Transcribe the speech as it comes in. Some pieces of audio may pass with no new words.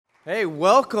Hey,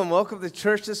 welcome to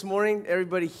church this morning.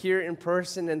 Everybody here in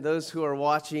person and those who are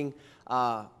watching,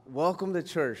 welcome to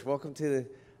church. Welcome to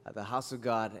the house of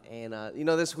God. And,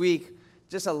 this week,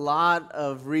 just a lot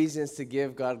of reasons to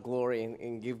give God glory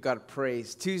and give God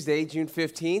praise. Tuesday, June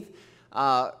 15th,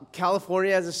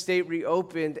 California as a state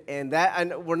reopened, and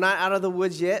we're not out of the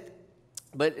woods yet,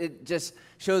 but it just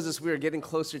shows us we are getting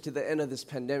closer to the end of this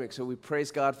pandemic. So we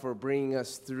praise God for bringing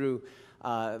us through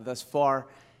thus far.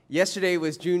 Yesterday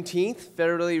was Juneteenth,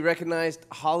 federally recognized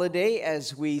holiday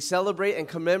as we celebrate and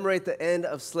commemorate the end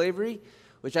of slavery,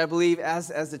 which I believe as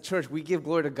the church, we give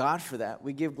glory to God for that.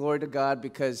 We give glory to God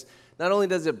because not only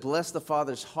does it bless the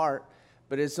Father's heart,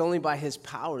 but it's only by His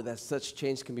power that such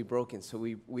chains can be broken. So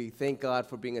we thank God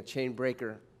for being a chain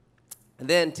breaker. And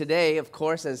then today, of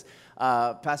course, as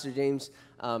Pastor James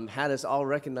had us all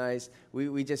recognize,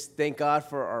 we just thank God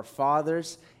for our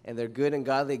fathers and their good and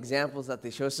godly examples that they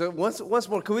show. So once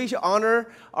more, can we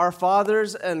honor our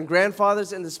fathers and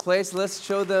grandfathers in this place? Let's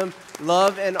show them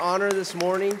love and honor this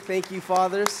morning. Thank you,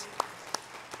 fathers,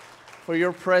 for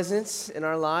your presence in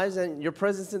our lives and your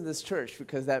presence in this church,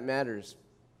 because that matters.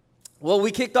 Well,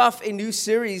 we kicked off a new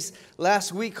series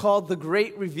last week called The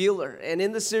Great Revealer. And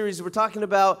in the series, we're talking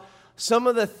about some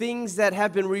of the things that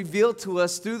have been revealed to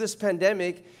us through this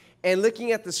pandemic and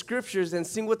looking at the scriptures and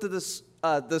seeing what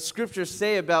the scriptures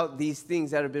say about these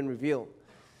things that have been revealed.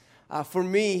 For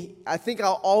me, I think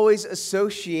I'll always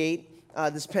associate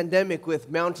this pandemic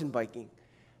with mountain biking.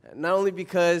 Not only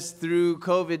because through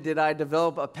COVID did I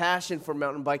develop a passion for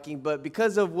mountain biking, but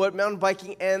because of what mountain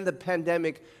biking and the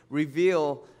pandemic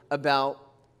reveal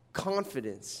about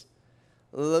confidence.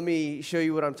 Let me show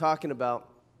you what I'm talking about.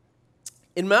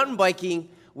 In mountain biking,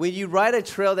 when you ride a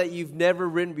trail that you've never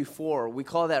ridden before, we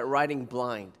call that riding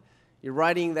blind. You're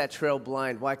riding that trail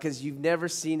blind. Why? Because you've never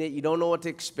seen it. You don't know what to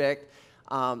expect.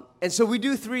 And so we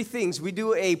do three things. We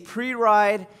do a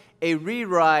pre-ride, a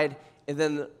re-ride, and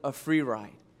then a free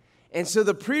ride. And so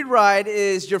the pre-ride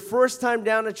is your first time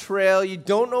down a trail. You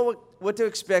don't know what to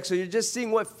expect, so you're just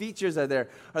seeing what features are there.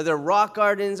 Are there rock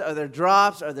gardens? Are there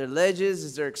drops? Are there ledges?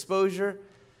 Is there exposure?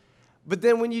 But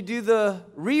then when you do the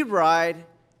re-ride,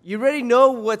 you already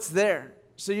know what's there.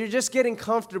 So you're just getting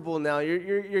comfortable now.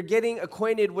 You're getting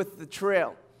acquainted with the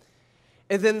trail.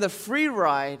 And then the free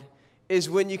ride is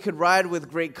when you could ride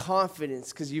with great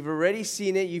confidence because you've already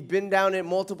seen it. You've been down it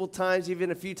multiple times,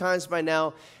 even a few times by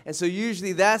now. And so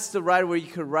usually that's the ride where you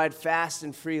could ride fast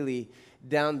and freely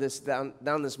down this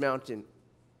mountain.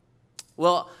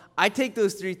 Well, I take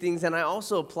those three things and I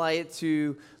also apply it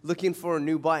to looking for a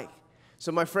new bike.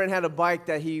 So my friend had a bike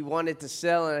that he wanted to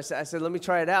sell, and I said, let me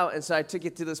try it out. And so I took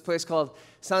it to this place called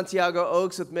Santiago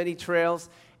Oaks with many trails,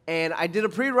 and I did a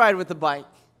pre-ride with the bike.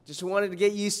 Just wanted to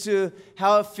get used to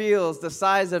how it feels, the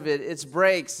size of it, its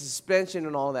brakes, suspension,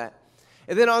 and all that.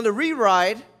 And then on the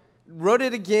re-ride, rode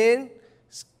it again,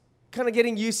 kind of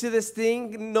getting used to this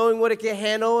thing, knowing what it can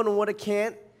handle and what it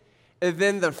can't. And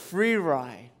then the free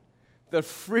ride. The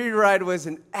free ride was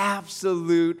an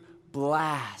absolute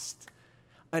blast.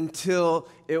 Until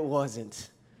it wasn't,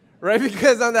 right?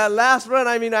 Because on that last run,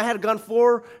 I had gone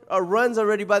 4 runs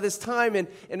already by this time, and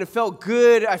it felt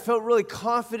good. I felt really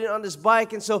confident on this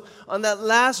bike, and so on that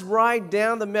last ride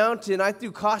down the mountain, I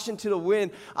threw caution to the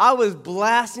wind. I was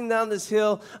blasting down this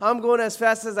hill. I'm going as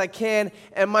fast as I can,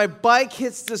 and my bike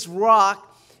hits this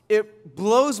rock. It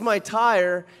blows my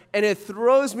tire, and it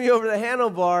throws me over the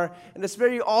handlebar, and to spare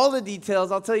you all the details,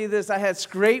 I'll tell you this. I had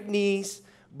scraped knees,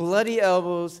 bloody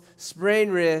elbows,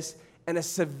 sprained wrists, and a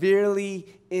severely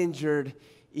injured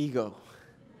ego.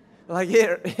 Like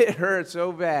it hurt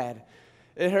so bad.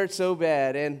 It hurt so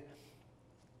bad. And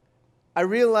I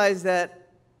realized that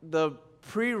the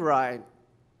pre-ride,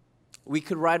 we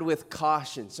could ride with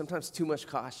caution, sometimes too much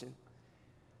caution.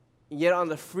 And yet on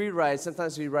the free ride,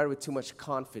 sometimes we ride with too much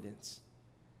confidence.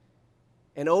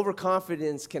 And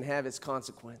overconfidence can have its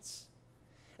consequence.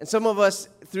 And some of us,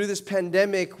 through this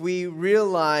pandemic, we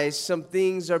realize some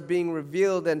things are being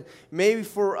revealed. And maybe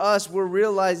for us, we're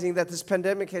realizing that this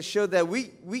pandemic has showed that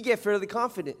we get fairly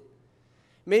confident.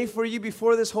 Maybe for you,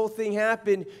 before this whole thing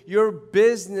happened, your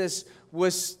business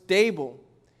was stable.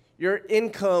 Your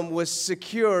income was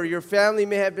secure. Your family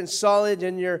may have been solid,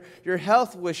 and your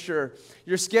health was sure.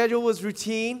 Your schedule was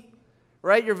routine,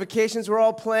 right? Your vacations were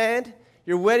all planned.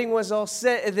 Your wedding was all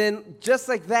set. And then just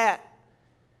like that,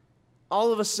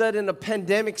 all of a sudden, a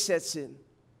pandemic sets in.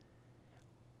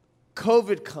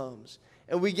 COVID comes,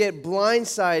 and we get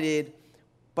blindsided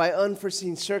by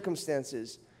unforeseen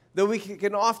circumstances. Though we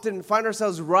can often find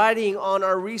ourselves riding on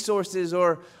our resources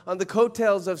or on the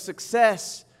coattails of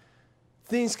success,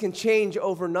 things can change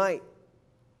overnight.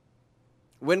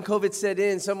 When COVID set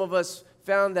in, some of us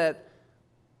found that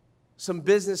some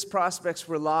business prospects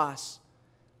were lost.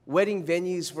 Wedding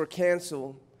venues were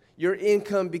canceled. Your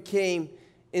income became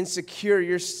insecure.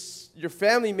 Your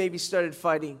family maybe started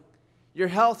fighting. Your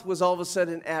health was all of a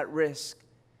sudden at risk.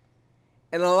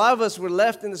 And a lot of us were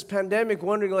left in this pandemic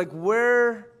wondering, like,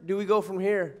 where do we go from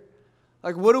here?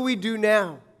 Like, what do we do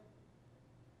now?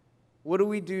 What do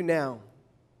we do now?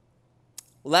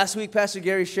 Last week, Pastor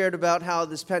Gary shared about how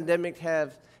this pandemic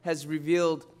has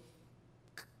revealed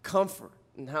comfort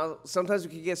and how sometimes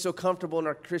we can get so comfortable in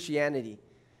our Christianity.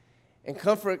 And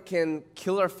comfort can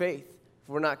kill our faith if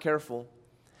we're not careful.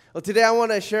 Well, today I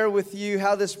want to share with you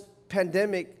how this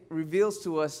pandemic reveals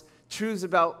to us truths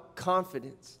about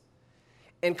confidence.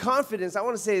 And confidence, I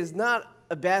want to say, is not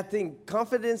a bad thing.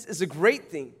 Confidence is a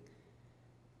great thing.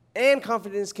 And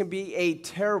confidence can be a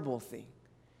terrible thing.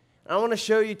 And I want to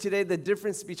show you today the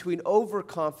difference between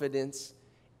overconfidence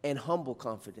and humble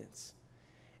confidence.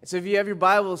 And so if you have your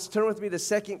Bibles, turn with me to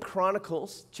 2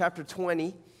 Chronicles chapter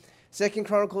 20. 2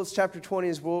 Chronicles chapter 20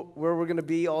 is where we're going to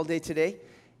be all day today.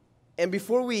 And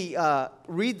before we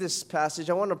read this passage,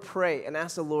 I want to pray and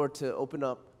ask the Lord to open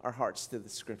up our hearts to the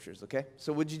scriptures, okay?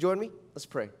 So would you join me? Let's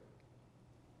pray.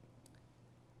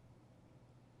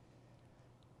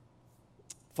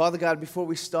 Father God, before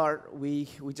we start, we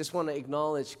just want to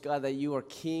acknowledge, God, that you are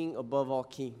King above all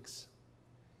kings.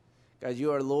 God,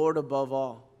 you are Lord above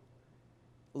all.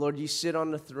 Lord, you sit on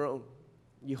the throne.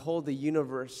 You hold the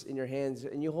universe in your hands,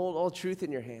 and you hold all truth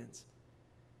in your hands.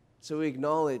 So we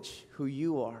acknowledge who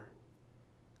you are.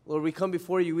 Lord, we come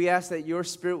before you. We ask that your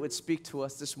Spirit would speak to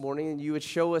us this morning, and you would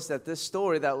show us that this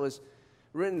story that was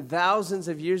written thousands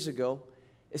of years ago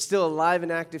is still alive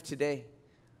and active today.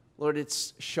 Lord,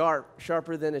 it's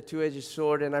sharper than a two-edged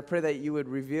sword, and I pray that you would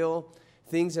reveal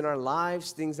things in our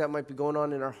lives, things that might be going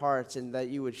on in our hearts, and that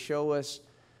you would show us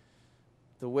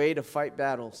the way to fight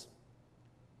battles.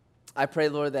 I pray,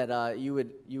 Lord, that you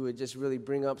would just really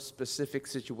bring up specific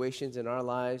situations in our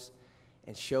lives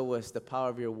and show us the power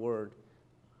of your word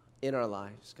in our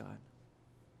lives, God.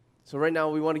 So right now,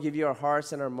 we want to give you our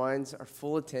hearts and our minds, our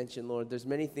full attention, Lord. There's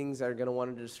many things that are going to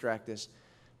want to distract us,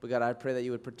 but God, I pray that you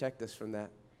would protect us from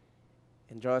that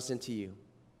and draw us into you.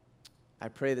 I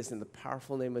pray this in the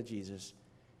powerful name of Jesus.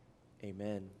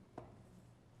 Amen.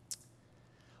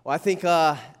 Well, I think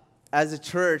as a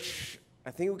church, I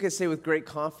think we can say with great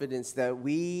confidence that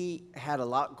we had a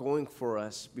lot going for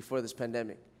us before this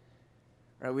pandemic.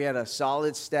 Right? We had a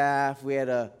solid staff, we had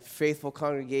a faithful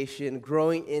congregation,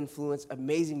 growing influence,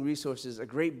 amazing resources, a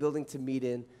great building to meet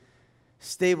in,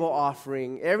 stable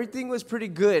offering. Everything was pretty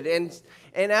good.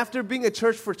 And after being a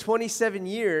church for 27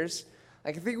 years,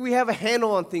 I think we have a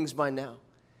handle on things by now.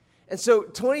 And so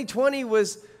 2020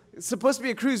 was supposed to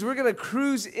be a cruise. We're going to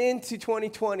cruise into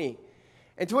 2020.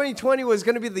 And 2020 was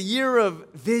going to be the year of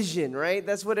vision, right?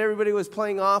 That's what everybody was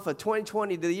playing off of.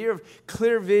 2020, the year of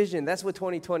clear vision. That's what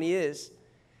 2020 is.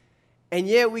 And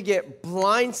yet we get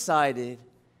blindsided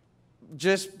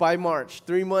just by March,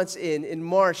 3 months in. In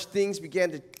March, things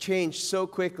began to change so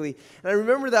quickly. And I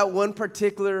remember that one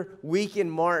particular week in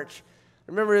March.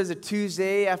 I remember it was a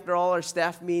Tuesday after all our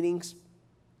staff meetings.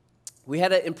 We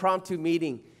had an impromptu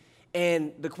meeting.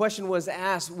 And the question was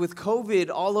asked, with COVID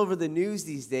all over the news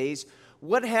these days,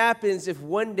 what happens if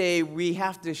one day we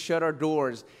have to shut our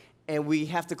doors and we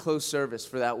have to close service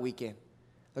for that weekend?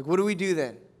 Like, what do we do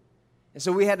then? And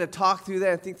so we had to talk through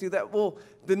that and think through that. Well,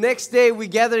 the next day we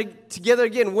gathered together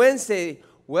again, Wednesday.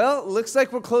 Well, it looks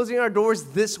like we're closing our doors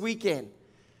this weekend,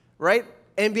 right?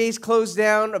 NBA's closed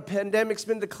down, a pandemic's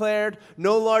been declared,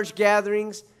 no large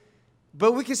gatherings,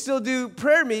 but we can still do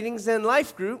prayer meetings and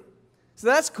life group. So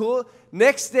that's cool.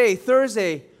 Next day,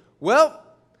 Thursday, well,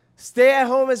 stay at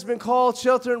home has been called,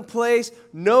 shelter in place,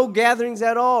 no gatherings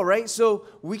at all, right? So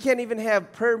we can't even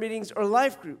have prayer meetings or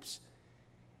life groups.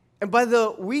 And by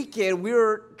the weekend, we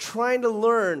were trying to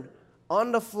learn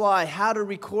on the fly how to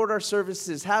record our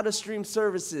services, how to stream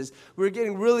services. We were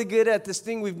getting really good at this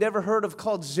thing we've never heard of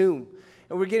called Zoom.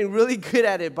 And we're getting really good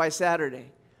at it by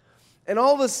Saturday. And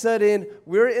all of a sudden,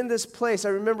 we're in this place. I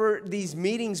remember these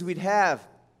meetings we'd have,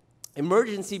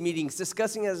 emergency meetings,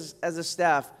 discussing as a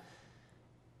staff,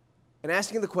 and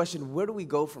asking the question, where do we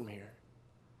go from here?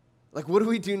 Like, what do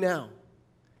we do now?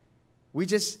 We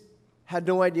just had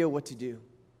no idea what to do.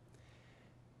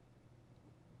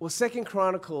 Well, 2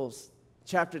 Chronicles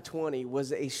chapter 20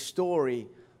 was a story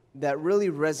that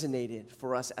really resonated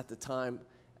for us at the time,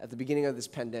 at the beginning of this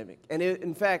pandemic. And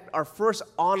in fact, our first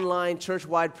online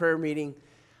church-wide prayer meeting,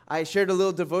 I shared a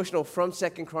little devotional from 2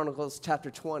 Chronicles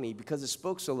chapter 20 because it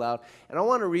spoke so loud. And I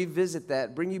want to revisit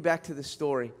that, bring you back to the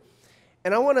story.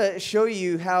 And I want to show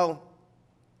you how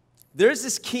there's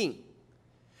this king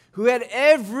who had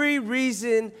every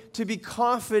reason to be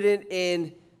confident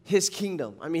in his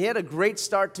kingdom. I mean, he had a great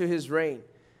start to his reign.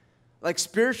 Like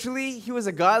spiritually, he was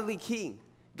a godly king.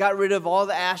 Got rid of all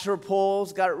the Asherah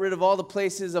poles, got rid of all the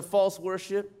places of false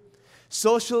worship.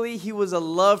 Socially, he was a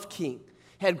loved king.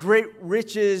 Had great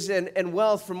riches and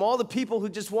wealth from all the people who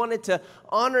just wanted to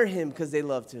honor him because they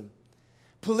loved him.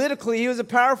 Politically, he was a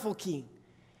powerful king.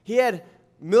 He had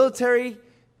military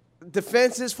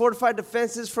defenses, fortified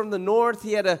defenses from the north.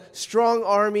 He had a strong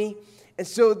army. And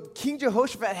so King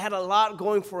Jehoshaphat had a lot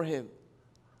going for him.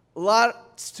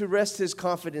 Lots to rest his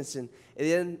confidence in. And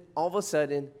then all of a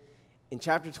sudden, in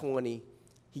chapter 20,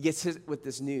 he gets hit with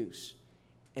this news.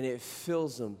 And it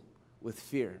fills him with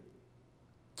fear.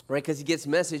 Right? Because he gets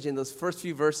message in those first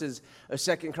few verses of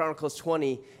 2 Chronicles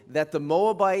 20 that the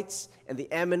Moabites and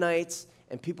the Ammonites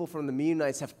and people from the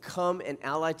Meunites have come and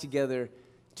allied together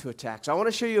to attack. So I want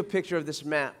to show you a picture of this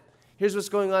map. Here's what's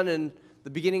going on in the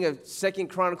beginning of 2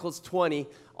 Chronicles 20.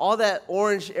 All that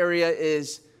orange area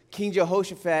is King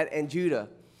Jehoshaphat and Judah.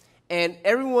 And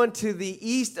everyone to the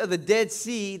east of the Dead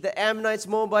Sea, the Ammonites,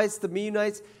 Moabites, the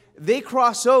Meunites, they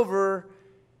cross over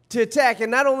to attack. And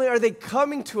not only are they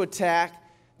coming to attack,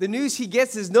 the news he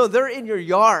gets is, no, they're in your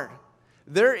yard.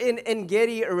 They're in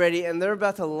En-Gedi already, and they're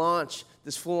about to launch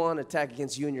this full-on attack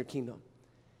against you and your kingdom.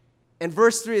 In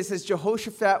verse 3, it says,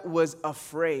 Jehoshaphat was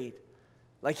afraid.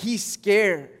 Like, he's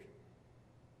scared.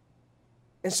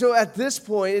 And so at this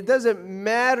point, it doesn't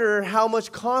matter how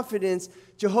much confidence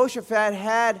Jehoshaphat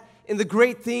had in the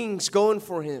great things going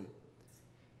for him.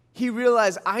 He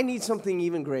realized, I need something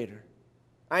even greater.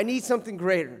 I need something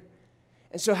greater.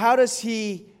 And so how does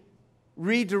he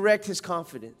redirect his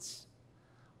confidence?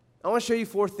 I want to show you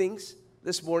 4 things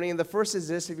this morning. And the first is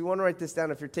this. If you want to write this down,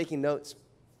 if you're taking notes,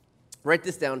 write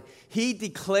this down. He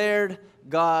declared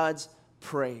God's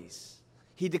praise.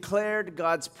 He declared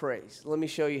God's praise. Let me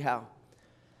show you how.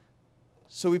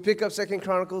 So we pick up 2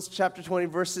 Chronicles chapter 20,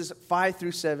 verses 5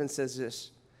 through 7 says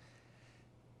this.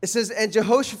 It says, And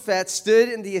Jehoshaphat stood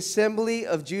in the assembly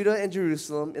of Judah and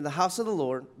Jerusalem in the house of the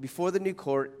Lord before the new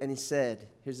court, and he said,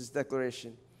 here's his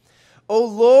declaration, O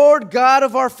Lord God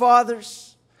of our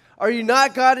fathers, are you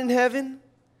not God in heaven?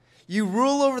 You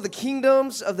rule over the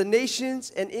kingdoms of the nations,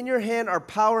 and in your hand are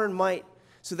power and might,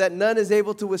 so that none is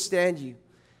able to withstand you.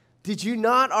 Did you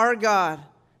not, our God,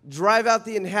 drive out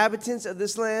the inhabitants of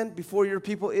this land before your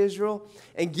people Israel,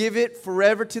 and give it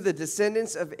forever to the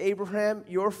descendants of Abraham,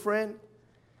 your friend?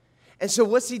 And so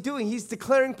what's he doing? He's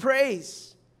declaring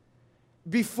praise.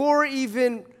 Before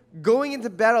even going into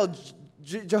battle,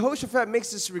 Jehoshaphat makes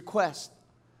this request.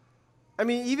 I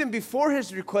mean, even before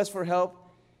his request for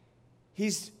help,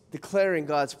 he's declaring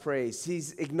God's praise.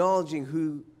 He's acknowledging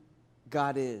who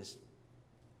God is.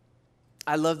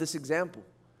 I love this example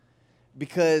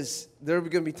because there are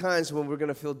going to be times when we're going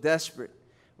to feel desperate.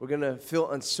 We're going to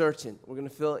feel uncertain. We're going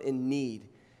to feel in need.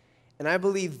 And I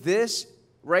believe this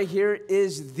right here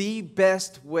is the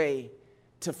best way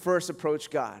to first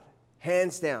approach God,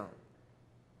 hands down.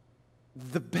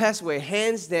 The best way,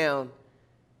 hands down,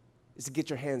 is to get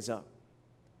your hands up.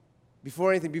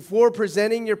 Before anything, before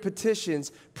presenting your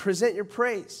petitions, present your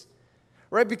praise,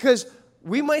 right? Because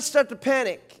we might start to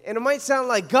panic, and it might sound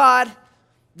like, God,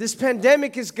 this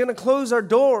pandemic is going to close our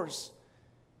doors.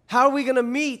 How are we going to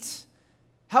meet?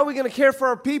 How are we going to care for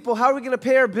our people? How are we going to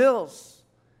pay our bills?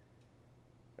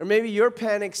 Or maybe your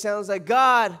panic sounds like,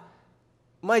 God,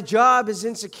 my job is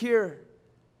insecure.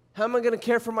 How am I going to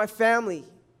care for my family?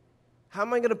 How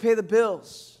am I going to pay the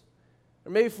bills?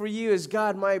 Or maybe for you is,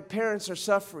 God, my parents are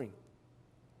suffering.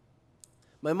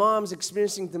 My mom's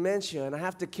experiencing dementia, and I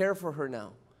have to care for her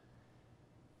now.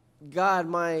 God,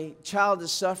 my child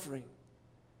is suffering.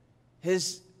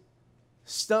 His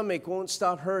stomach won't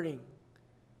stop hurting.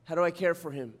 How do I care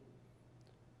for him?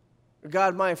 Or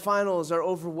God, my finals are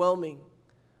overwhelming.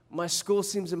 My school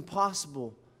seems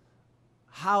impossible.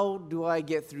 How do I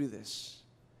get through this?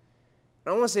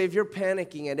 I want to say, if you're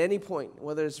panicking at any point,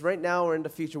 whether it's right now or in the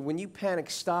future, when you panic,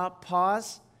 stop,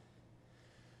 pause,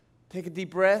 take a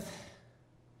deep breath,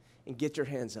 and get your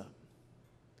hands up.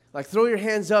 Like, throw your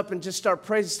hands up and just start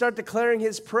praising. Start declaring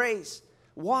his praise.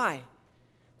 Why?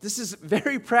 This is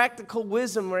very practical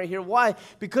wisdom right here. Why?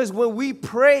 Because when we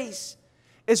praise,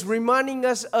 it's reminding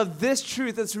us of this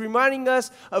truth. It's reminding us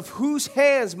of whose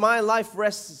hands my life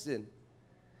rests in.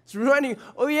 It's reminding you,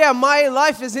 oh yeah, my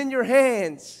life is in your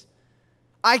hands.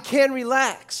 I can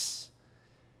relax.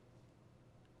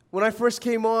 When I first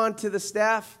came on to the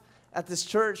staff at this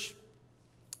church,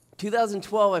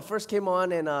 2012, I first came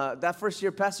on, and that first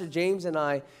year, Pastor James and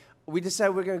I, we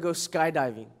decided we're going to go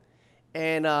skydiving.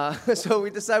 And so we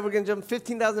decided we're going to jump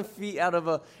 15,000 feet out of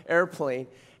an airplane.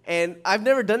 And I've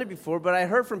never done it before, but I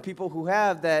heard from people who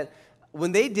have that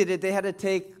when they did it, they had to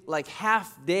take like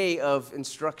half day of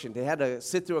instruction. They had to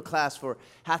sit through a class for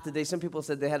half the day. Some people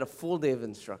said they had a full day of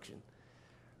instruction,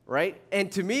 right?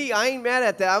 And to me, I ain't mad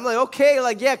at that. I'm like, okay,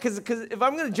 like, yeah, because if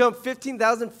I'm going to jump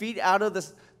 15,000 feet out of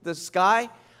the sky,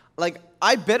 like,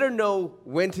 I better know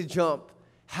when to jump,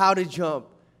 how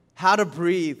to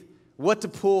breathe, what to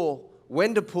pull,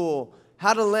 when to pull,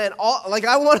 how to land. Like,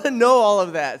 I want to know all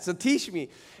of that, so teach me.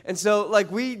 And so,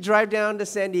 like, we drive down to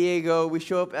San Diego. We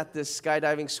show up at this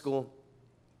skydiving school,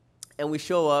 and we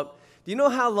show up. Do you know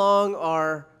how long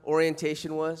our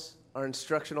orientation was, our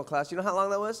instructional class? You know how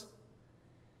long that was?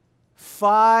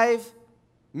 5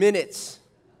 minutes.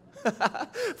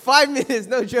 5 minutes,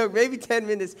 no joke, maybe 10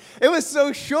 minutes. It was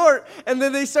so short, and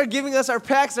then they start giving us our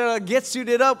packs and like, get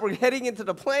suited up. We're heading into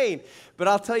the plane. But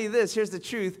I'll tell you this, here's the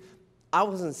truth. I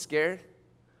wasn't scared.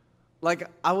 Like,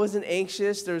 I wasn't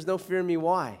anxious. There was no fear in me.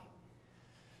 Why?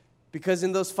 Because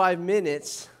in those 5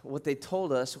 minutes, what they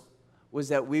told us was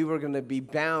that we were going to be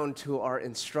bound to our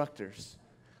instructors.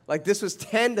 Like, this was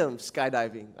tandem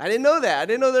skydiving. I didn't know that. I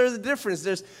didn't know there was a difference.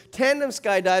 There's tandem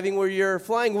skydiving where you're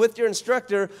flying with your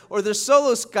instructor, or there's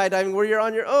solo skydiving where you're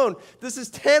on your own. This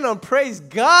is tandem. Praise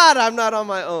God, I'm not on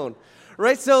my own.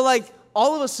 Right? So, like,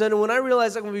 all of a sudden, when I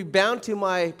realized I'm going to be bound to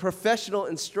my professional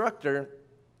instructor,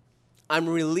 I'm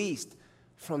released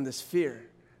from this fear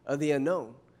of the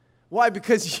unknown. Why?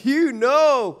 Because you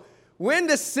know when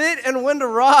to sit and when to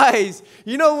rise.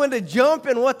 You know when to jump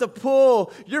and what to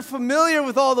pull. You're familiar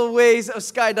with all the ways of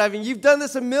skydiving. You've done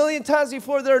this a million times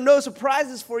before. There are no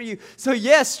surprises for you. So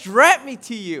yes, strap me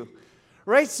to you.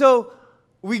 Right? So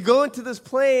we go into this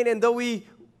plane, and though we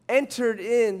entered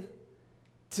in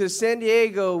to San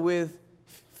Diego with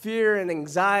fear and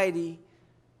anxiety,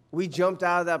 we jumped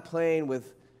out of that plane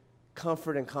with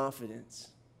comfort and confidence.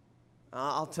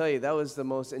 I'll tell you, that was the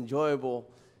most enjoyable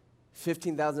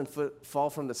 15,000-foot fall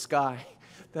from the sky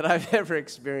that I've ever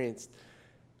experienced.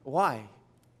 Why?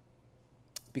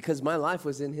 Because my life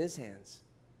was in his hands.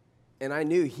 And I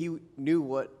knew he knew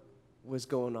what was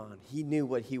going on. He knew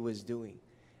what he was doing.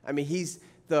 I mean, he's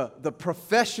the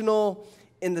professional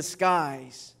in the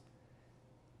skies.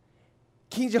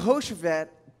 King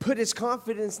Jehoshaphat put his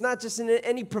confidence not just in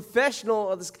any professional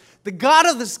of the God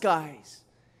of the skies.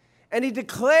 And he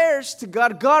declares to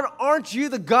God, God, aren't you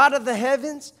the God of the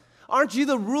heavens? Aren't you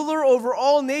the ruler over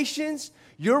all nations?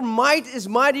 Your might is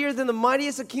mightier than the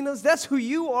mightiest of kingdoms. That's who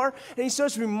you are. And he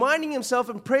starts reminding himself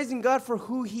and praising God for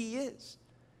who he is.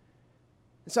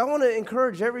 And so I want to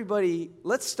encourage everybody,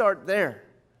 let's start there.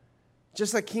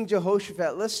 Just like King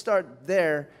Jehoshaphat, let's start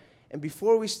there. And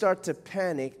before we start to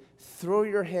panic, throw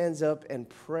your hands up and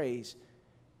praise.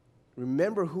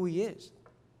 Remember who he is.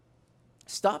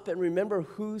 Stop and remember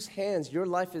whose hands your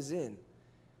life is in.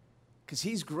 Because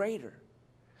he's greater.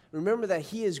 Remember that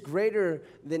he is greater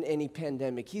than any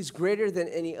pandemic. He's greater than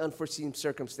any unforeseen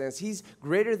circumstance. He's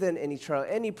greater than any trial,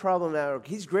 any problem at work.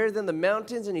 He's greater than the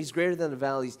mountains, and he's greater than the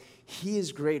valleys. He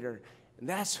is greater, and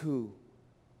that's who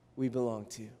we belong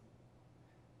to.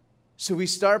 So we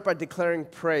start by declaring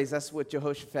praise. That's what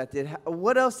Jehoshaphat did.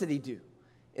 What else did he do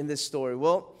in this story?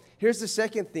 Well, here's the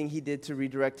second thing he did to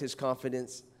redirect his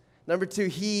confidence. Number 2,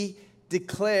 he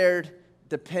declared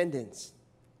dependence.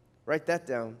 Write that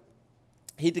down.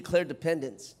 He declared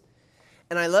dependence.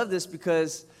 And I love this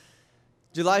because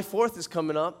July 4th is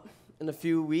coming up in a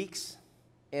few weeks.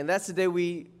 And that's the day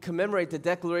we commemorate the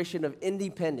Declaration of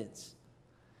Independence.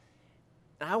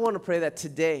 And I want to pray that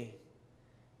today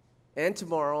and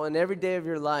tomorrow and every day of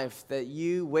your life that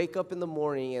you wake up in the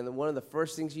morning and one of the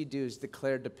first things you do is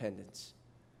declare dependence.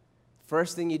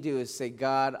 First thing you do is say,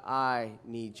 God, I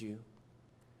need you.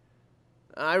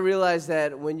 I realize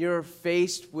that when you're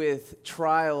faced with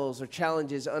trials or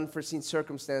challenges, unforeseen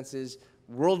circumstances,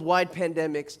 worldwide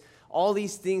pandemics, all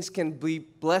these things can be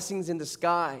blessings in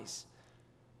disguise.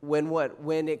 When what?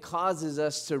 When it causes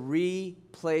us to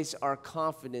replace our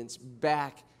confidence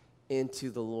back into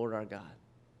the Lord our God.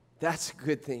 That's a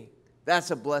good thing.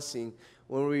 That's a blessing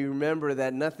when we remember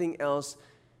that nothing else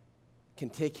can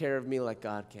take care of me like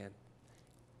God can.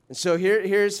 And so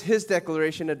here's his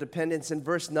declaration of dependence. In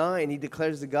verse 9, he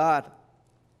declares to God,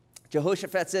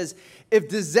 Jehoshaphat says, if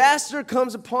disaster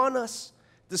comes upon us,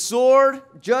 the sword,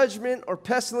 judgment, or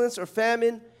pestilence, or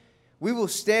famine, we will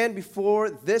stand before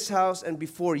this house and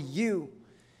before you,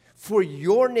 for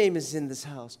your name is in this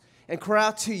house, and cry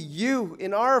out to you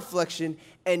in our affliction,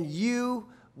 and you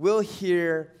will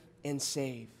hear and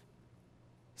save.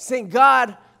 Saying,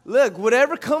 God, look,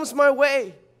 whatever comes my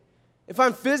way, if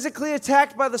I'm physically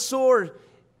attacked by the sword,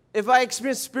 if I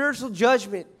experience spiritual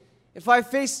judgment, if I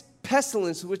face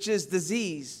pestilence, which is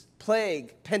disease,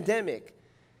 plague, pandemic.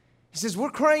 He says, we're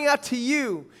crying out to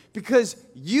you because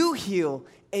you heal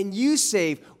and you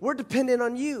save. We're dependent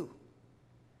on you.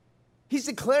 He's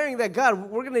declaring that, God,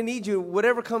 we're going to need you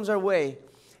whatever comes our way.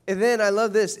 And then I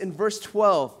love this in verse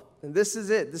 12. And this is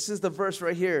it. This is the verse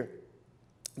right here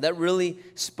that really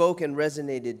spoke and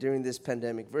resonated during this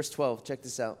pandemic. Verse 12, check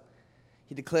this out.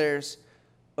 He declares,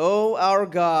 "O our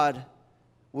God,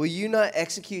 will you not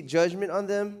execute judgment on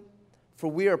them?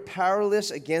 For we are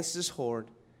powerless against this horde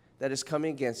that is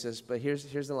coming against us." But here's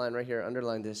the line right here.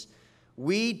 Underline this.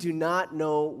 "We do not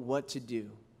know what to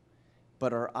do,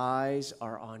 but our eyes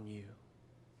are on you."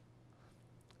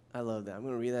 I love that. I'm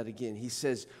going to read that again. He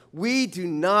says, "We do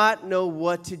not know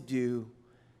what to do,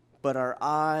 but our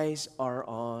eyes are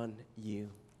on you."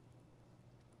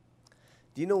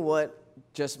 Do you know what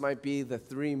just might be the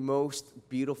three most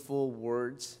beautiful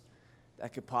words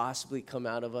that could possibly come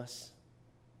out of us?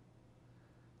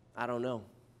 I don't know.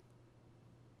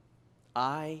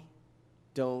 I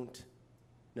don't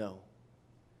know.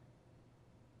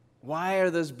 Why are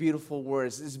those beautiful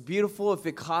words? It's beautiful if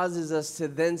it causes us to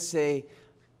then say,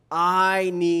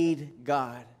 I need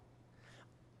God.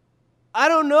 I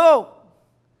don't know.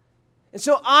 And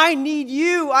so I need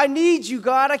you. I need you,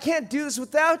 God. I can't do this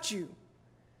without you.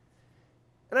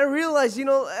 And I realized,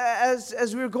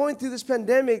 as we were going through this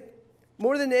pandemic,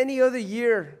 more than any other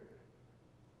year,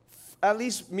 at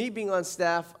least me being on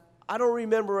staff, I don't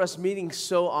remember us meeting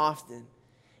so often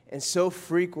and so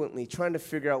frequently, trying to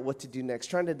figure out what to do next,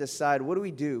 trying to decide, what do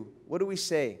we do? What do we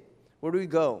say? Where do we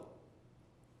go?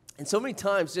 And so many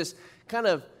times just kind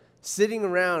of sitting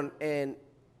around and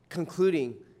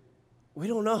concluding, we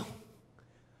don't know.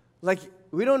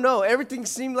 We don't know. Everything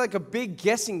seemed like a big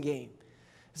guessing game.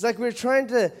 It's like we're trying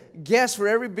to guess for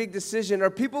every big decision. Are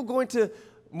people going to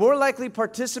more likely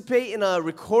participate in a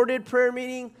recorded prayer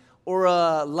meeting or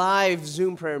a live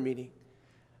Zoom prayer meeting?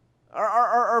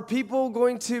 Are people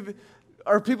going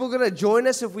to join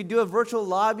us if we do a virtual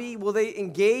lobby? Will they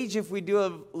engage if we do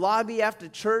a lobby after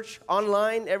church,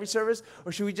 online, every service?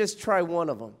 Or should we just try one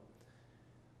of them?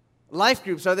 Life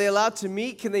groups, are they allowed to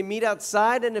meet? Can they meet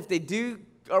outside? And if they do,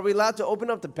 are we allowed to open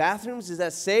up the bathrooms? Is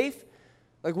that safe?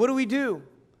 What do we do?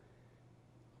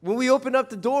 When we open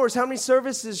up the doors, how many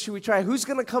services should we try? Who's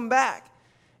going to come back?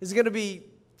 Is it going to be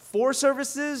 4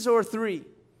 services or 3?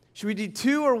 Should we do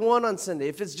 2 or 1 on Sunday?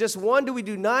 If it's just 1, do we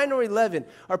do 9 or 11?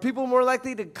 Are people more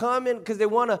likely to come in because they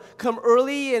want to come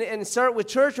early and start with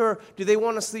church, or do they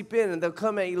want to sleep in and they'll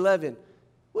come at 11?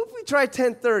 What if we try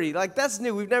 10:30? That's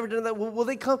new. We've never done that. Will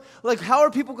they come? How are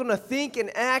people going to think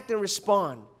and act and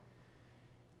respond?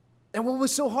 And what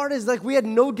was so hard is we had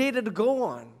no data to go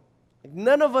on.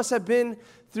 None of us have been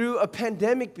through a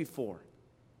pandemic before,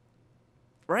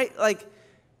 right?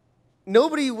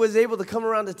 Nobody was able to come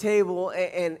around the table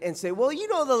and say, well,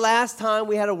 the last time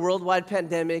we had a worldwide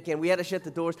pandemic and we had to shut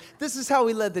the doors, this is how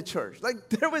we led the church.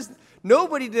 There was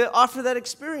nobody to offer that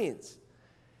experience.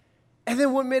 And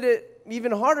then what made it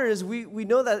even harder is we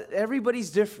know that everybody's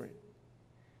different.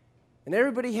 And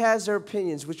everybody has their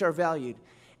opinions, which are valued.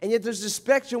 And yet there's a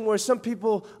spectrum where some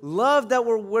people love that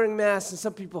we're wearing masks and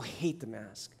some people hate the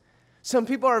mask. Some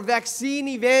people are vaccine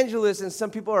evangelists and some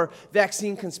people are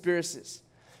vaccine conspiracists.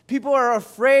 People are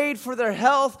afraid for their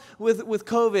health with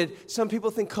COVID. Some people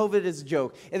think COVID is a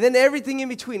joke. And then everything in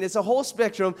between. It's a whole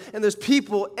spectrum, and there's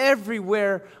people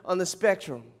everywhere on the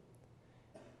spectrum.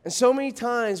 And so many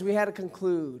times we had to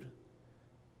conclude,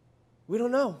 we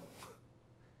don't know.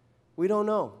 We don't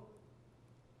know.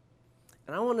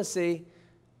 And I want to say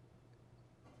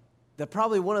that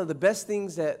probably one of the best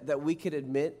things that we could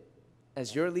admit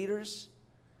as your leaders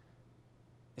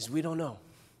is we don't know.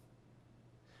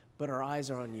 But our eyes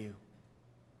are on you.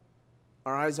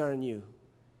 Our eyes are on you.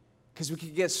 Because we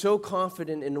could get so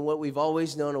confident in what we've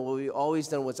always known and what we've always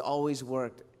done, what's always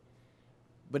worked.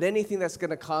 But anything that's going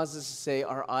to cause us to say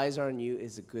our eyes are on you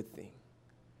is a good thing.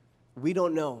 We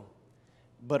don't know,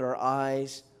 but our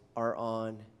eyes are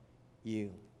on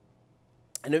you.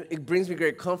 And it brings me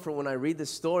great comfort when I read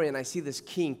this story and I see this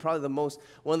king, probably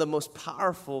one of the most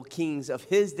powerful kings of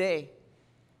his day,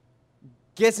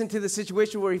 gets into the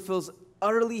situation where he feels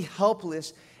utterly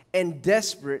helpless and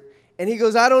desperate. And he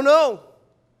goes, I don't know.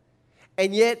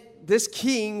 And yet this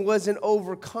king wasn't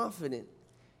overconfident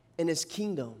in his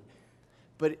kingdom,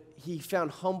 but he found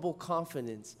humble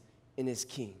confidence in his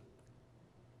king,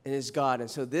 in his God. And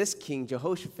so this king,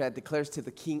 Jehoshaphat, declares to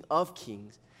the King of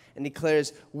Kings and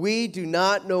declares, we do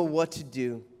not know what to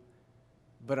do,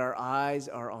 but our eyes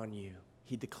are on you.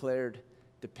 He declared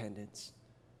dependence.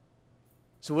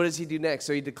 So what does he do next?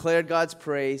 So he declared God's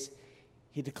praise.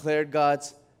 He declared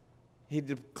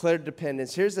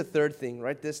dependence. Here's the third thing.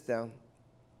 Write this down.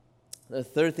 The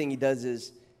third thing he does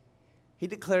is he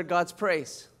declared God's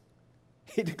praise.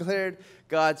 He declared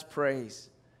God's praise.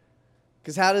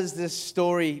 Because how does this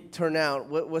story turn out?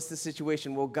 What's the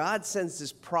situation? Well, God sends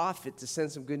this prophet to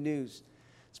send some good news.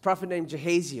 This prophet named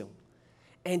Jehaziel.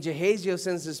 And Jehaziel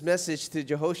sends this message to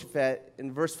Jehoshaphat.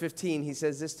 In verse 15, he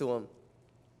says this to him.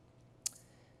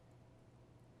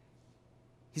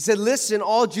 He said, "Listen,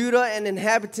 all Judah and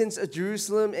inhabitants of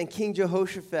Jerusalem and King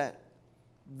Jehoshaphat.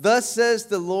 Thus says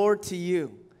the Lord to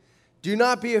you, do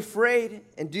not be afraid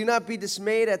and do not be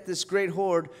dismayed at this great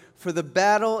horde, for the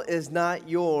battle is not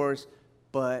yours,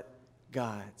 but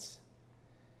God's."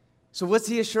 So what's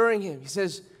he assuring him? He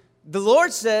says, the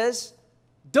Lord says,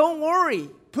 don't worry.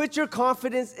 Put your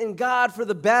confidence in God, for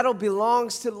the battle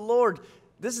belongs to the Lord.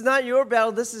 This is not your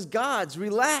battle. This is God's.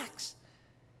 Relax.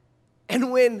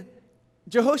 And when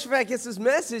Jehoshaphat gets this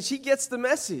message, he gets the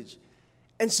message.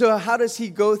 And so how does he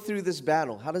go through this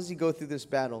battle? How does he go through this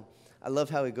battle? I love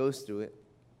how he goes through it.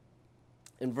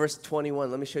 In verse 21,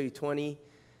 let me show you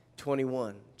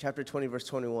 21, chapter 20, verse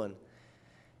 21.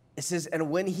 It says,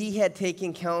 "And when he had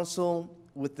taken counsel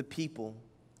with the people,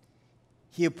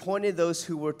 he appointed those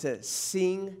who were to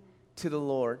sing to the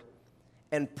Lord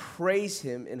and praise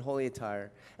him in holy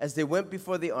attire, as they went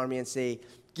before the army and say,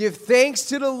 'Give thanks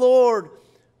to the Lord,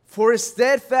 for his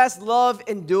steadfast love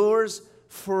endures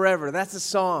forever.'" That's a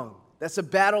song. That's a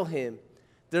battle hymn.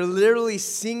 They're literally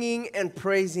singing and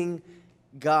praising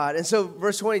God. And so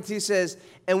verse 22 says,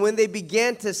 "And when they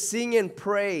began to sing and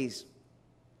praise,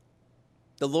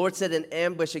 the Lord set an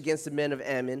ambush against the men of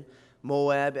Ammon,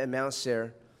 Moab, and Mount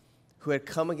Seir, who had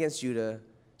come against Judah,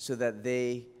 so that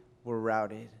they were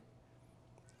routed."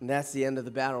 And that's the end of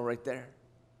the battle right there.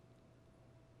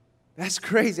 That's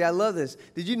crazy. I love this.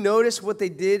 Did you notice what they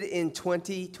did in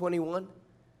 2021?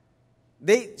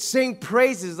 They sang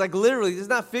praises, like literally, this is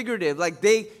not figurative. Like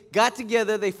they got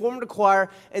together, they formed a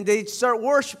choir, and they start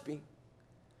worshiping.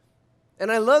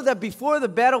 And I love that before the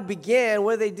battle began,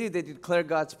 what did they do? They declared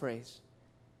God's praise.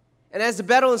 And as the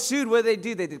battle ensued, what did they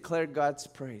do? They declared God's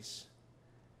praise.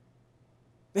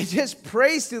 They just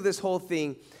praised through this whole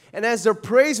thing. And as their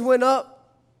praise went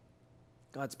up,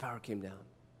 God's power came down.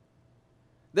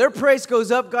 Their praise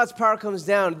goes up, God's power comes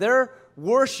down. Their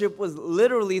worship was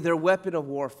literally their weapon of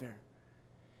warfare.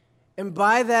 And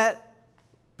by that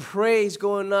praise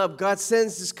going up, God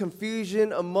sends this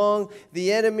confusion among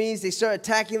the enemies. They start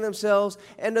attacking themselves.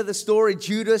 End of the story,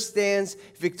 Judah stands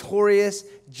victorious,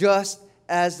 just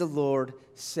as the Lord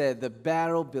said. The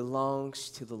battle belongs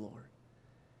to the Lord.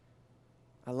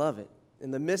 I love it.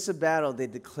 In the midst of battle, they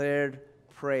declared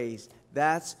praise.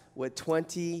 That's what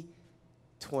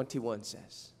 2021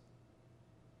 says.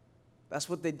 That's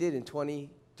what they did in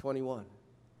 2021.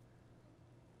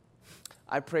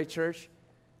 I pray, church,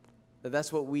 that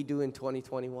that's what we do in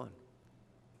 2021.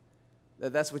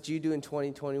 That that's what you do in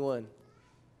 2021.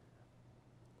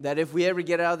 That if we ever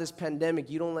get out of this pandemic,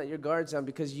 you don't let your guards down,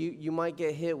 because you might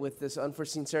get hit with this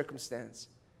unforeseen circumstance.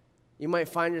 You might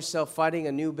find yourself fighting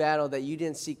a new battle that you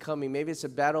didn't see coming. Maybe it's a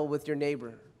battle with your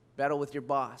neighbor, battle with your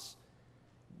boss,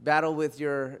 battle with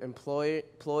your employer,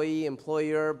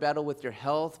 battle with your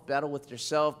health, battle with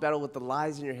yourself, battle with the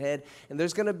lies in your head. And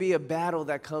there's going to be a battle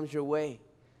that comes your way.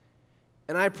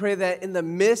 And I pray that in the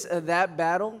midst of that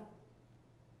battle,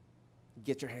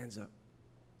 get your hands up.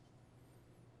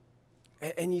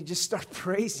 And you just start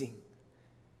praising.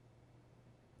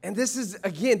 And this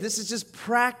is just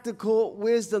practical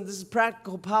wisdom. This is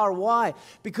practical power. Why?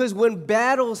 Because when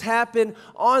battles happen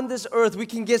on this earth, we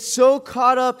can get so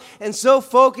caught up and so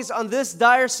focused on this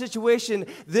dire situation,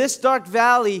 this dark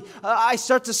valley. I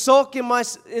start to sulk in my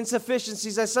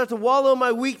insufficiencies. I start to wallow in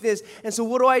my weakness. And so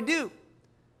what do?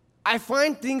 I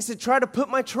find things to try to put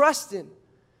my trust in.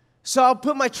 So I'll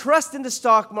put my trust in the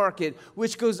stock market,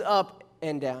 which goes up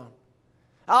and down.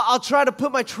 I'll try to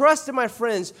put my trust in my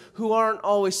friends who aren't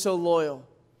always so loyal.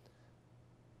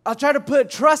 I'll try to put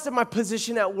trust in my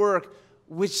position at work,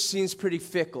 which seems pretty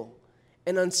fickle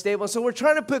and unstable. So we're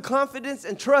trying to put confidence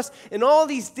and trust in all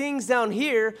these things down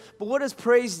here, but what does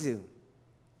praise do?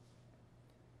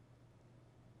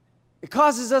 It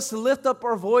causes us to lift up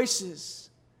our voices.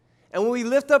 And when we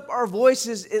lift up our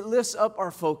voices, it lifts up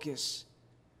our focus.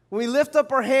 When we lift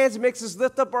up our hands, it makes us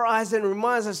lift up our eyes and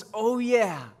reminds us, oh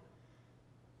yeah,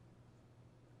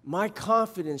 my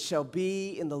confidence shall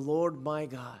be in the Lord my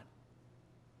God,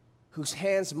 whose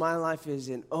hands my life is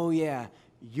in. Oh yeah,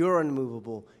 you're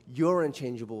unmovable, you're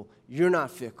unchangeable, you're not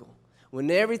fickle.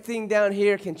 When everything down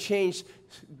here can change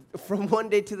from one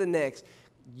day to the next,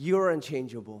 you're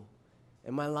unchangeable,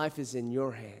 and my life is in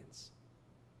your hands.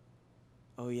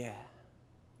 Oh yeah,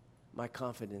 my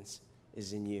confidence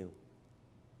is in you.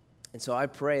 And so I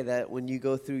pray that when you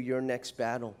go through your next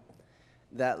battle,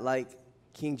 that like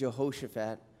King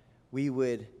Jehoshaphat, we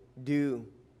would do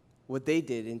what they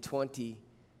did in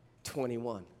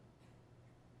 2021.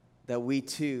 That we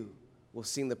too will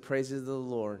sing the praises of the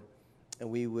Lord, and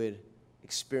we would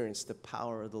experience the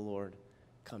power of the Lord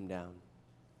come down.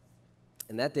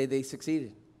 And that day they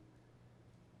succeeded.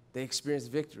 They experienced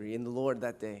victory in the Lord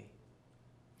that day.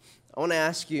 I want to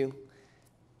ask you,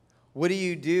 what do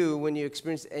you do when you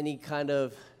experience any kind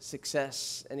of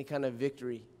success, any kind of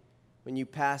victory? When you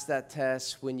pass that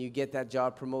test, when you get that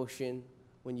job promotion,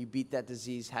 when you beat that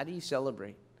disease, how do you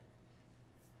celebrate?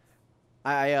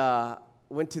 I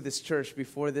went to this church.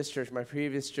 Before this church, my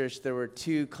previous church, there were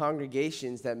two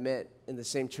congregations that met in the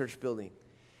same church building.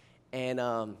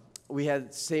 And we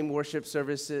had same worship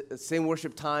services, same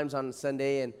worship times on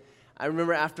Sunday. And I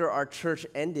remember after our church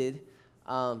ended,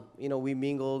 we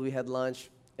mingled, we had lunch,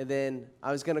 and then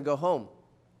I was going to go home.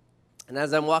 And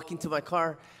as I'm walking to my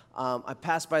car, I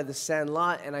pass by the sand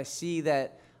lot, and I see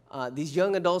that these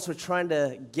young adults were trying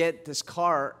to get this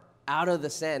car out of the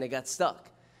sand. It got stuck.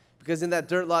 Because in that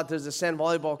dirt lot, there's a sand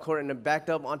volleyball court, and it backed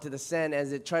up onto the sand.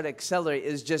 As it tried to accelerate,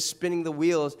 it was just spinning the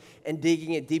wheels and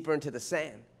digging it deeper into the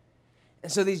sand.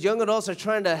 And so these young adults are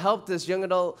trying to help this young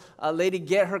adult lady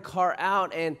get her car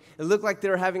out, and it looked like they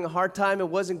were having a hard time. It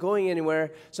wasn't going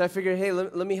anywhere. So I figured, hey,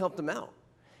 let me help them out.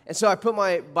 And so I put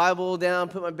my Bible down,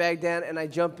 put my bag down, and I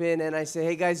jump in, and I say,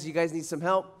 hey, guys, you guys need some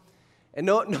help? And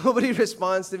nobody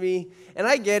responds to me. And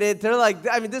I get it. They're like,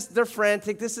 they're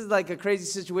frantic. This is like a crazy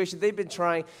situation. They've been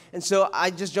trying. And so I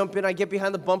just jump in. I get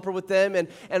behind the bumper with them. And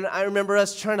I remember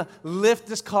us trying to lift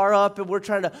this car up, and we're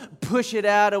trying to push it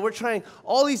out. And we're trying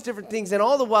all these different things. And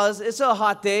all the while, it's a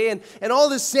hot day. And all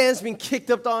this sand's being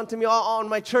kicked up onto me, all on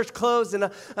my church clothes. And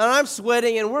I'm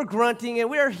sweating, and we're grunting, and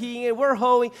we're heaving, and we're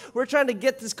hoeing. We're trying to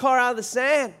get this car out of the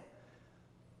sand.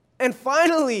 And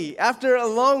finally, after a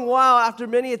long while, after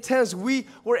many attempts, we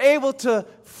were able to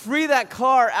free that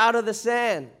car out of the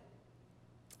sand.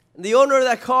 And the owner of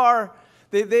that car,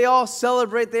 they all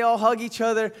celebrate, they all hug each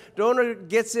other. The owner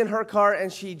gets in her car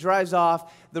and she drives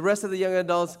off. The rest of the young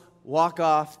adults walk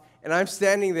off, and I'm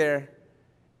standing there,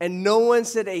 and no one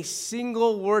said a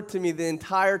single word to me the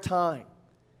entire time.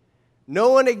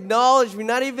 No one acknowledged me,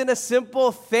 not even a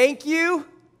simple thank you.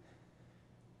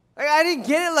 I didn't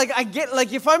get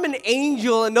it. If I'm an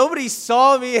angel and nobody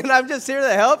saw me and I'm just here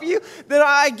to help you, then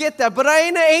I get that. But I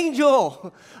ain't an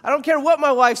angel. I don't care what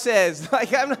my wife says.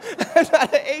 I'm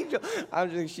not an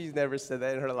angel. She's never said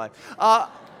that in her life.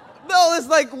 No, it's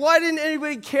like, why didn't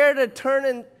anybody care to turn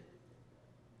and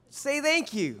say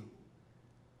thank you?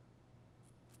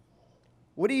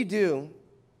 What do you do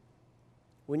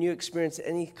when you experience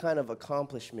any kind of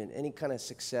accomplishment, any kind of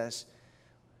success?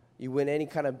 You win any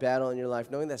kind of battle in your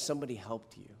life, knowing that somebody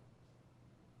helped you.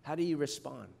 How do you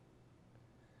respond?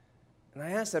 And I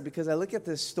ask that because I look at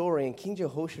this story, and King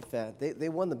Jehoshaphat, they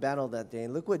won the battle that day.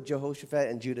 And look what Jehoshaphat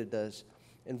and Judah does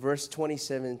in verse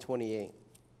 27 and 28. It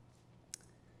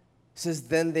says,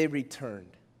 then they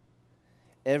returned,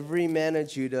 every man of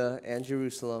Judah and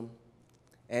Jerusalem,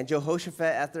 and Jehoshaphat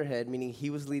at their head, meaning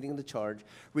he was leading the charge,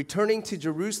 returning to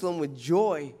Jerusalem with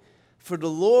joy, for the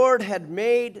Lord had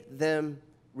made them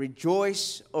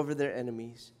rejoice over their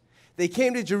enemies. They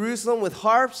came to Jerusalem with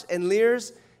harps and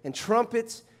lyres and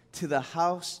trumpets to the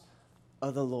house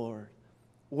of the Lord.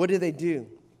 What did they do?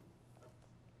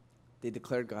 They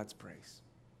declared God's praise.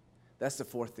 That's the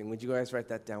fourth thing. Would you guys write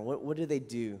that down? What did they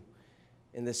do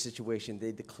in this situation?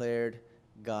 They declared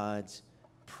God's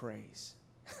praise.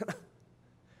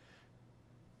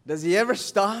 Does he ever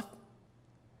stop?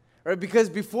 Right? Because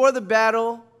before the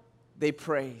battle, they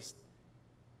praised.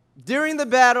 During the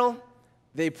battle,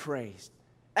 they praised.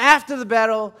 After the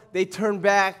battle, they turned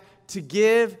back to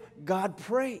give God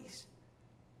praise.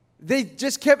 They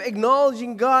just kept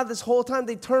acknowledging God this whole time.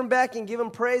 They turned back and give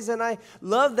him praise. And I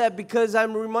love that because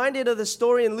I'm reminded of the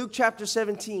story in Luke chapter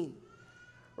 17.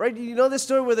 Right? You know this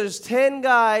story where there's 10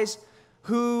 guys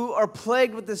who are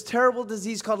plagued with this terrible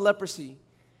disease called leprosy.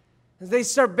 And they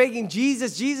start begging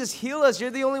Jesus, Jesus, heal us.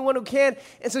 You're the only one who can.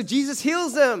 And so Jesus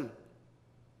heals them.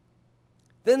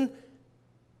 Then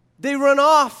they run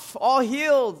off, all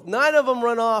healed. 9 of them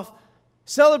run off,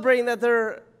 celebrating that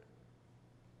they're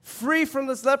free from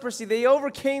this leprosy. They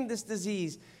overcame this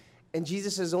disease. And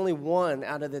Jesus says only 1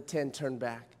 out of the 10 turned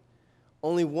back.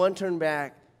 Only 1 turned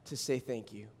back to say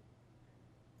thank you.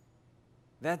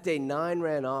 That day, 9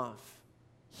 ran off,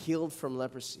 healed from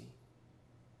leprosy.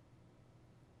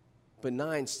 But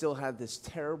 9 still had this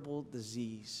terrible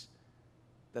disease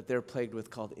that they're plagued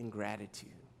with called ingratitude.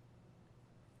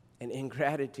 And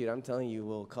ingratitude, I'm telling you,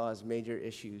 will cause major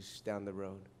issues down the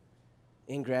road.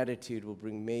 Ingratitude will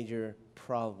bring major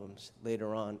problems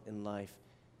later on in life.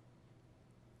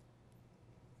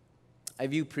 I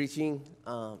view preaching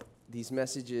these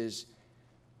messages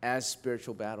as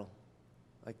spiritual battle.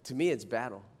 Like, to me, it's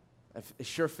battle. It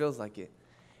sure feels like it.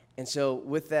 And so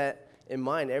with that in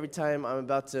mind, every time I'm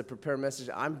about to prepare a message,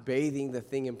 I'm bathing the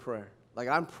thing in prayer. Like,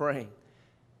 I'm praying.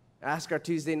 Ask our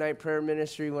Tuesday night prayer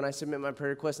ministry when I submit my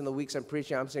prayer requests in the weeks I'm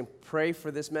preaching. I'm saying, pray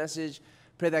for this message.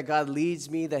 Pray that God leads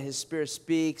me, that his Spirit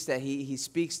speaks, that he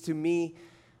speaks to me.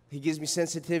 He gives me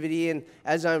sensitivity. And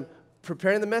as I'm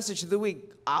preparing the message of the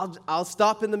week, I'll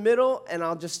stop in the middle and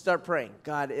I'll just start praying.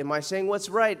 God, am I saying what's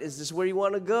right? Is this where you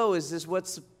want to go? Is this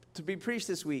what's to be preached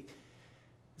this week?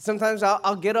 Sometimes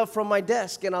I'll get up from my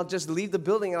desk and I'll just leave the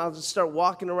building and I'll just start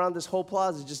walking around this whole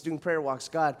plaza just doing prayer walks.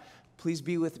 God, please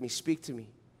be with me. Speak to me.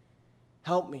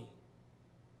 Help me.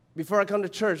 Before I come to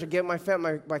church, I get my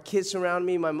family, my kids surround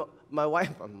me, my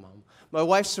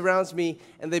wife surrounds me,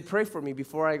 and they pray for me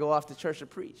before I go off to church to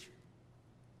preach.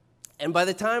 And by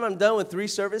the time I'm done with 3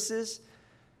 services,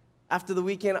 after the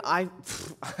weekend, I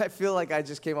feel like I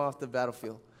just came off the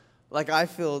battlefield. Like I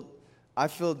feel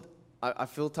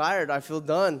tired. I feel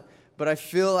done. But I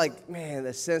feel like, man,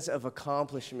 a sense of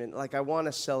accomplishment. Like I want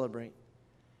to celebrate.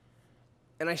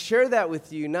 And I share that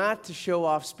with you not to show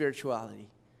off spirituality.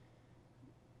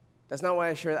 That's not why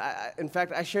I share that. In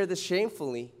fact, I share this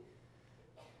shamefully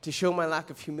to show my lack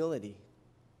of humility.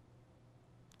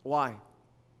 Why?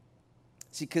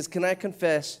 See, because can I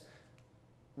confess,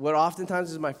 what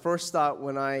oftentimes is my first thought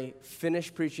when I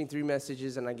finish preaching 3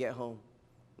 messages and I get home,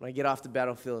 when I get off the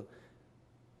battlefield,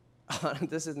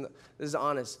 this is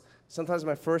honest. Sometimes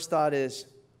my first thought is,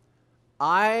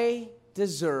 I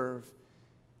deserve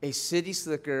a City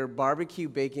Slicker barbecue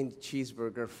bacon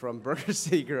cheeseburger from Burger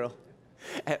City Grill.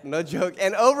 No joke.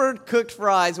 And overcooked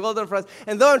fries, well-done fries.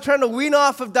 And though I'm trying to wean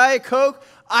off of Diet Coke,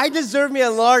 I deserve me a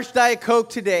large Diet Coke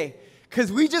today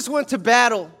because we just went to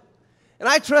battle. And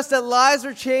I trust that lives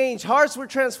were changed, hearts were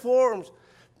transformed,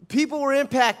 people were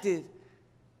impacted.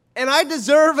 And I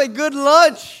deserve a good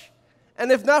lunch.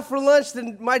 And if not for lunch,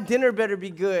 then my dinner better be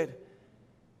good.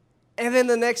 And then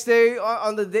the next day,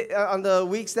 on the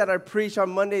weeks that I preach,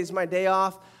 on Mondays, my day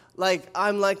off, like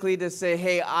I'm likely to say,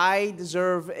 hey, I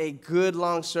deserve a good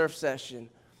long surf session.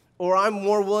 Or I'm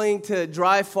more willing to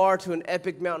drive far to an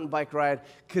epic mountain bike ride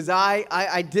because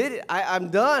I did it. I'm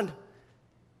done.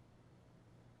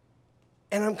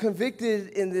 And I'm convicted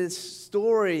in this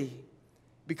story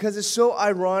because it's so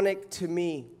ironic to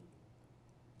me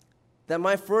that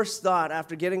my first thought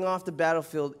after getting off the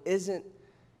battlefield isn't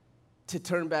to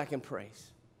turn back and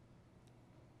praise.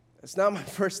 It's not my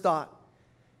first thought.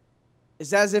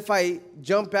 It's as if I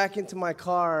jump back into my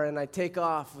car and I take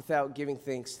off without giving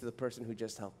thanks to the person who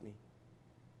just helped me.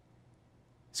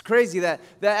 It's crazy that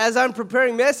as I'm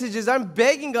preparing messages, I'm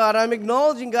begging God, I'm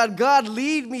acknowledging God, God,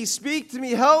 lead me, speak to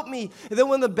me, help me. And then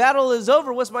when the battle is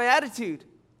over, what's my attitude?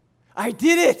 I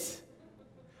did it.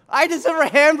 I deserve a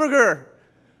hamburger.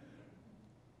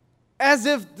 As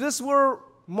if this were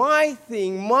my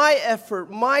thing, my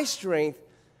effort, my strength,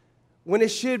 when it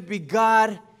should be,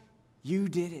 God, you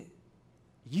did it.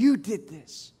 You did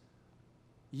this.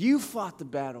 You fought the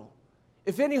battle.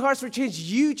 If any hearts were changed,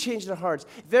 you changed their hearts.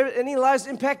 If there any lives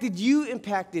impacted, you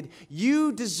impacted.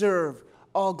 You deserve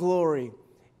all glory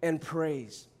and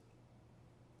praise.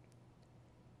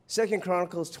 2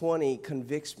 Chronicles 20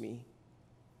 convicts me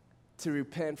to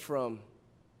repent from,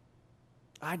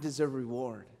 I deserve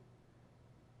reward,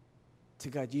 to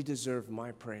God, you deserve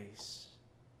my praise.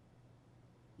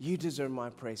 You deserve my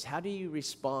praise. How do you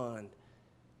respond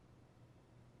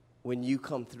when you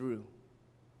come through?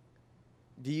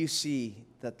 Do you see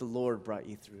that the Lord brought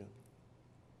you through?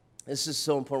 This is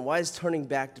so important. Why is turning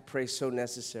back to praise so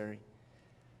necessary?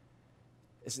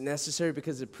 It's necessary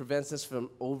because it prevents us from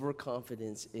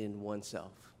overconfidence in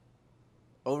oneself.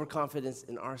 Overconfidence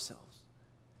in ourselves.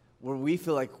 Where we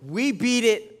feel like we beat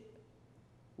it.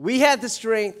 We had the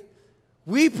strength.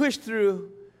 We pushed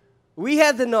through. We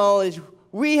had the knowledge.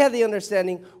 We had the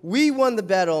understanding. We won the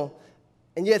battle.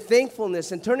 And yet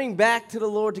thankfulness and turning back to the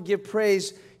Lord to give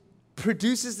praise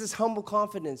produces this humble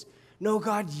confidence. No,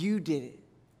 God, you did it.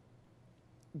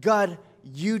 God,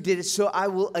 you did it. So I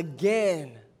will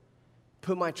again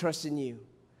put my trust in you.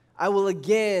 I will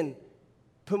again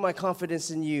put my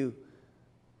confidence in you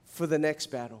for the next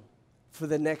battle, for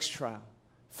the next trial,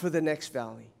 for the next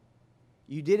valley.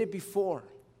 You did it before.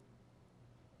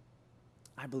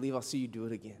 I believe I'll see you do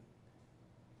it again.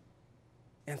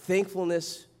 And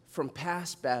thankfulness from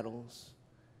past battles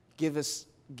gives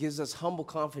us humble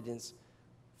confidence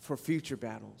for future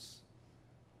battles.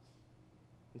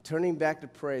 And turning back to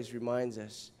praise reminds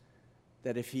us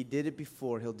that if he did it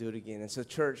before, he'll do it again. And so,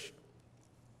 church,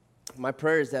 my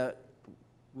prayer is that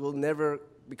we'll never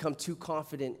become too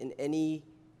confident in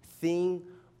anything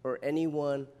or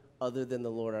anyone other than the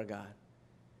Lord our God.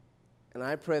 And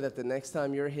I pray that the next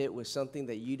time you're hit with something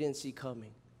that you didn't see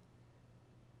coming,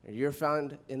 or you're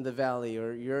found in the valley,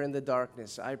 or you're in the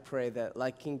darkness, I pray that,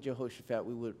 like King Jehoshaphat,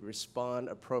 we would respond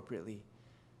appropriately,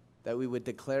 that we would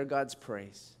declare God's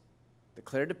praise,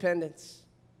 declare dependence,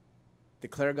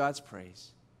 declare God's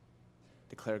praise,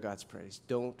 declare God's praise.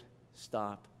 Don't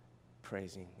stop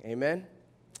praising. Amen?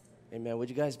 Amen. Would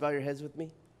you guys bow your heads with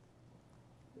me?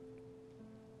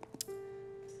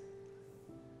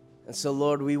 And so,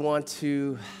 Lord, we want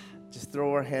to just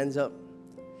throw our hands up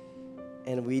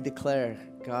and we declare,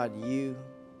 God, you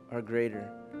are greater.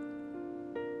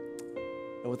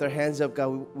 And with our hands up,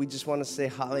 God, we just want to say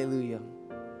hallelujah.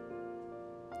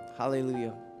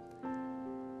 Hallelujah.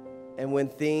 And when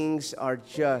things are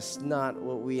just not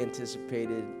what we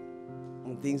anticipated,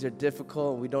 when things are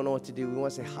difficult and we don't know what to do, we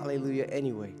want to say hallelujah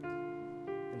anyway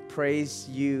and praise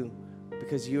you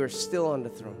because you are still on the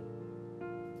throne.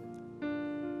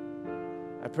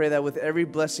 I pray that with every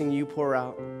blessing you pour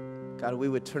out, God, we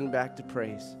would turn back to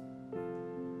praise.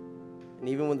 And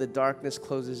even when the darkness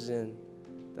closes in,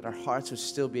 that our hearts would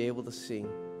still be able to sing,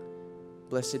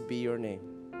 blessed be your name.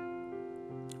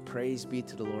 Praise be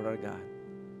to the Lord our God.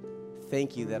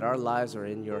 Thank you that our lives are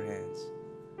in your hands.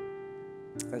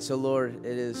 And so, Lord,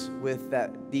 it is with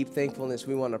that deep thankfulness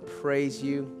we want to praise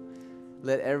you.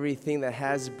 Let everything that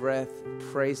has breath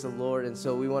praise the Lord. And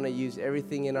so we want to use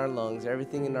everything in our lungs,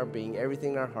 everything in our being,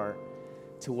 everything in our heart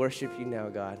to worship you now,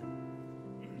 God.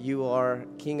 You are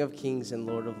King of kings and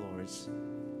Lord of lords.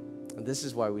 And this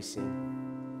is why we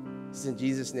sing. It's in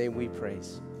Jesus' name we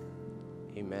praise.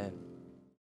 Amen.